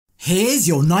Here's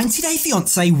your 90 Day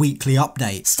Fiancé weekly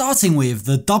update, starting with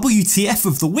the WTF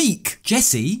of the week,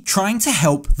 Jessie trying to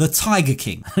help the Tiger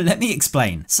King. Let me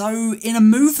explain. So, in a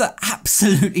move that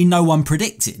absolutely no one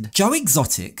predicted, Joe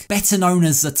Exotic, better known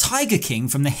as the Tiger King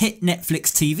from the hit Netflix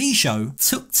TV show,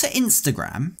 took to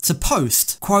Instagram to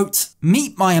post, quote,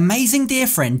 "Meet my amazing dear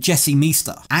friend Jessie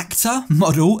Meester, actor,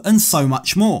 model and so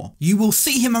much more. You will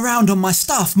see him around on my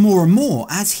stuff more and more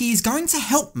as he is going to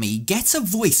help me get a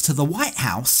voice to the White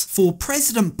House for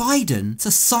President Biden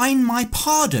to sign my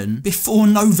pardon before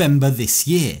November this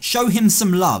year. Show him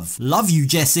some love. Love you,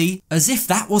 Jessie." As if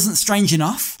that wasn't strange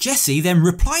enough, Jessie then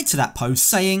replied to that post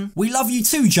saying, "We love you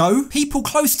too, Joe. People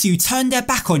close to you turned their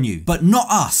back on you, but not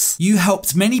us. You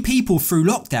helped many people through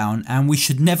lockdown and we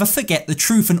should never forget the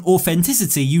truth and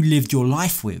authenticity you lived your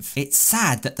life with. It's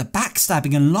sad that the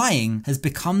backstabbing and lying has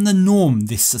become the norm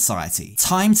this society.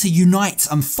 Time to unite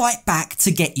and fight back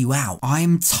to get you out.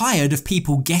 I'm tired of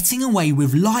people getting away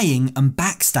with lying and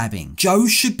backstabbing. Joe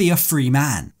should be a free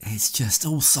man." It's just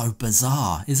all so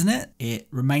bizarre, isn't it? It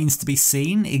remains to be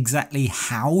seen exactly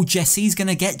how Jessie's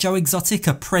gonna get Joe Exotic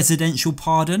a presidential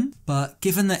pardon, but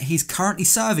given that he's currently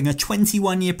serving a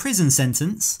 21-year prison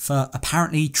sentence for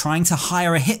apparently trying to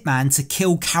hire a hitman to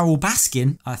kill Carol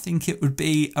Baskin, I think it would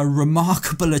be a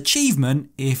remarkable achievement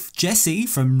if Jessie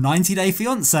from 90 Day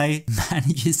Fiancé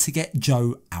manages to get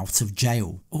Joe out of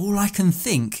jail. All I can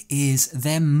think is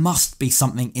there must be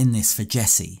something in this for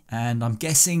Jessie, and I'm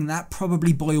guessing that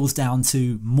probably boils down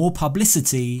to more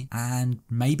publicity and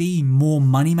maybe more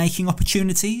money-making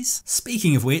opportunities.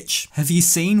 Speaking of which, have you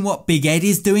seen what Big Ed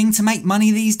is doing to make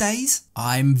money these days?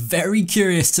 I'm very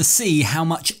curious to see how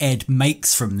much Ed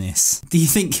makes from this. Do you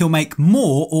think he'll make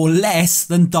more or less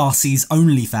than Darcey's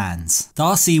OnlyFans?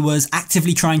 Darcey was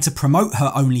actively trying to promote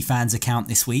her OnlyFans account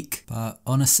this week, but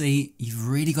honestly, you've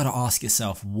really got to ask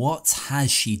yourself, what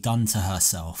has she done to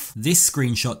herself? This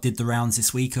screenshot did the rounds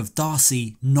this week of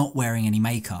Darcey not wearing any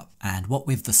makeup. And what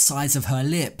with the size of her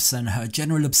lips and her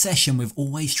general obsession with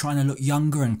always trying to look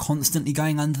younger and constantly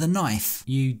going under the knife,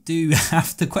 you do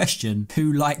have to question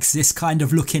who likes this kind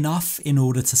of look enough in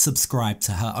order to subscribe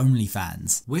to her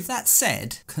OnlyFans. With that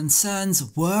said, concerns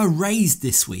were raised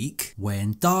this week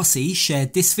when Darcey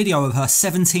shared this video of her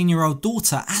 17-year-old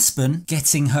daughter Aspen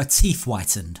getting her teeth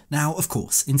whitened. Now, of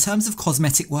course, in terms of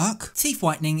cosmetic work, teeth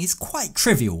whitening is quite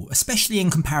trivial, especially in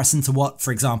comparison to what,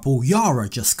 for example, Yara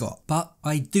just got. But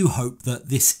I do hope that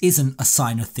this isn't a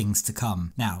sign of things to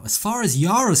come. Now, as far as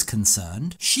Yara's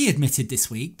concerned, she admitted this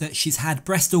week that she's had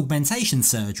breast augmentation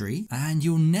surgery, and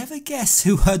you'll never guess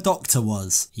who her doctor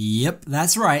was. Yep,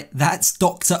 that's right, that's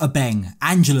Dr Obeng,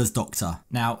 Angela's doctor.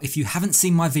 Now, if you haven't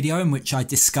seen my video in which I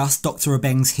discussed Dr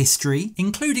Obeng's history,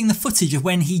 including the footage of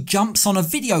when he jumps on a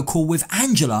video call with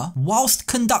Angela whilst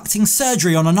conducting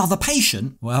surgery on another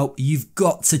patient, well, you've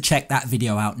got to check that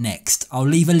video out next. I'll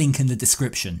leave a link in the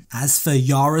description. As for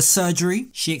Yara's surgery,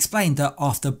 she explained that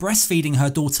after breastfeeding her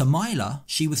daughter Myla,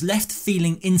 she was left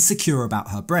feeling insecure about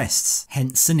her breasts,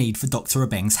 hence the need for Dr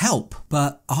Obeng's help.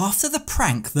 But after the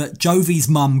prank that Jovi's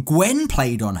mum Gwen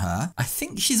played on her, I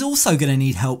think she's also going to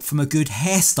need help from a good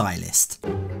hairstylist.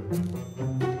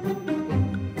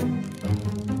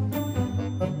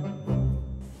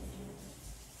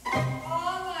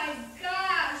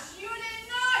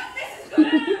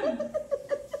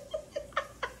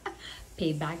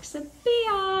 Payback's a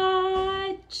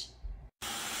bitch.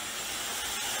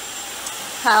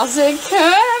 How's it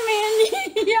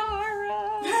coming,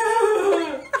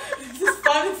 Yara? Is this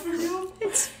funny for you?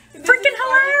 It's freaking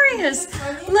hilarious.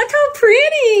 Look how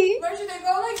pretty. Where did they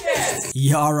go like this?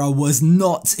 Yara was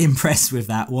not impressed with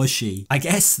that, was she? I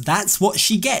guess that's what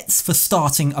she gets for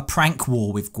starting a prank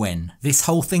war with Gwen. This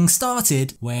whole thing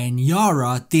started when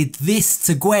Yara did this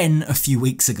to Gwen a few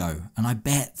weeks ago, and I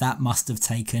bet that must have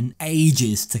taken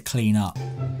ages to clean up.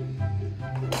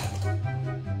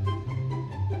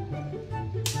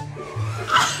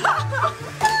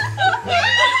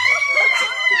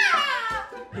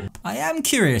 I am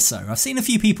curious though, I've seen a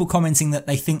few people commenting that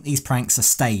they think these pranks are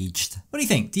staged. What do you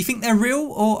think? Do you think they're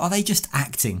real or are they just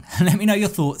acting? Let me know your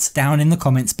thoughts down in the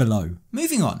comments below.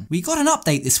 Moving on, we got an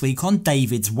update this week on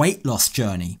David's weight loss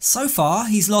journey. So far,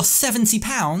 he's lost 70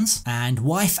 pounds and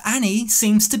wife Annie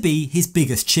seems to be his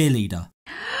biggest cheerleader.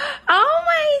 Oh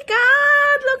my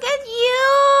God, look at you.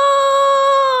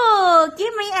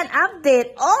 Give me an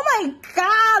update. Oh my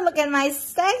God, look at my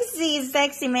sexy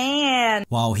man.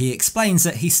 While he explains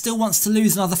that he still wants to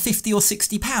lose another 50 or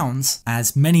 60 pounds,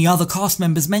 as many other cast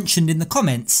members mentioned in the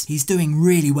comments, he's doing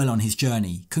really well on his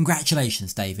journey.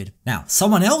 Congratulations, David. Now,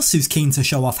 someone else who's keen to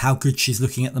show off how good she's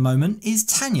looking at the moment is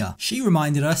Tanya. She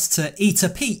reminded us to eat a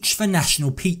peach for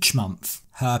National Peach Month.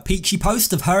 Her peachy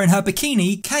post of her in her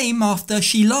bikini came after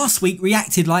she last week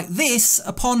reacted like this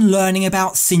upon learning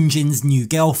about Sinjin's new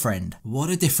girlfriend.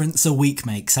 What a difference a week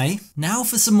makes, eh? Now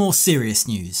for some more serious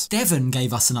news. Devon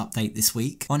gave us an update this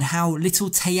week on how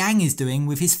little Taeyang is doing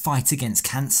with his fight against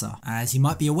cancer. As you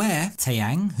might be aware,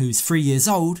 Taeyang, who's 3 years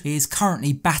old, is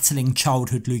currently battling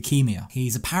childhood leukemia.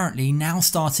 He's apparently now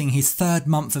starting his 3rd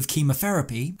month of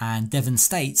chemotherapy, and Devon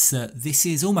states that this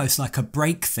is almost like a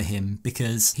break for him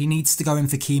because he needs to go in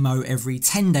for chemo every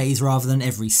 10 days rather than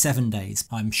every 7 days.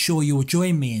 I'm sure you'll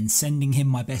join me in sending him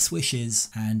my best wishes,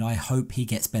 and I hope he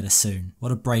gets better soon.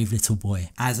 What a brave little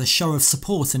boy. As a show of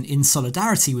support and in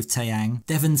solidarity with Taeyang,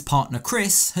 Devon's partner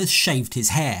Chris has shaved his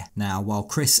hair. Now, while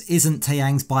Chris isn't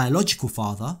Taeyang's biological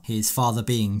father, his father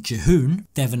being Jihoon,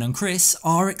 Devon and Chris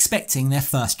are expecting their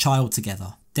first child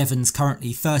together. Devon's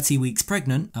currently 30 weeks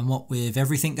pregnant, and what with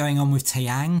everything going on with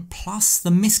Taeyang, plus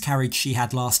the miscarriage she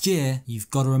had last year,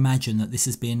 you've got to imagine that this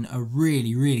has been a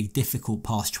really difficult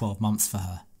past 12 months for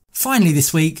her. Finally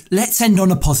this week, let's end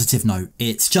on a positive note.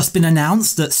 It's just been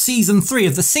announced that season 3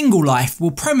 of The Single Life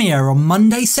will premiere on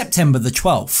Monday, September the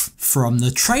 12th. From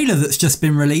the trailer that's just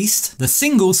been released, the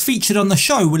singles featured on the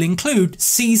show will include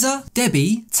Caesar,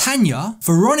 Debbie, Tanya,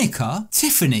 Veronica,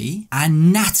 Tiffany,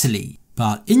 and Natalie.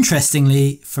 But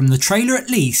interestingly, from the trailer at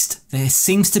least, there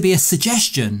seems to be a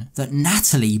suggestion that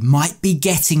Natalie might be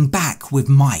getting back with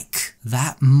Mike.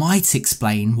 That might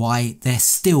explain why they're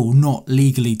still not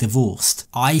legally divorced.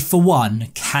 I, for one,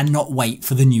 cannot wait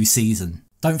for the new season.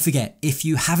 Don't forget, if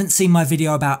you haven't seen my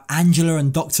video about Angela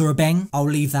and Dr Obeng, I'll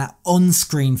leave that on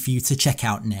screen for you to check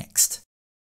out next.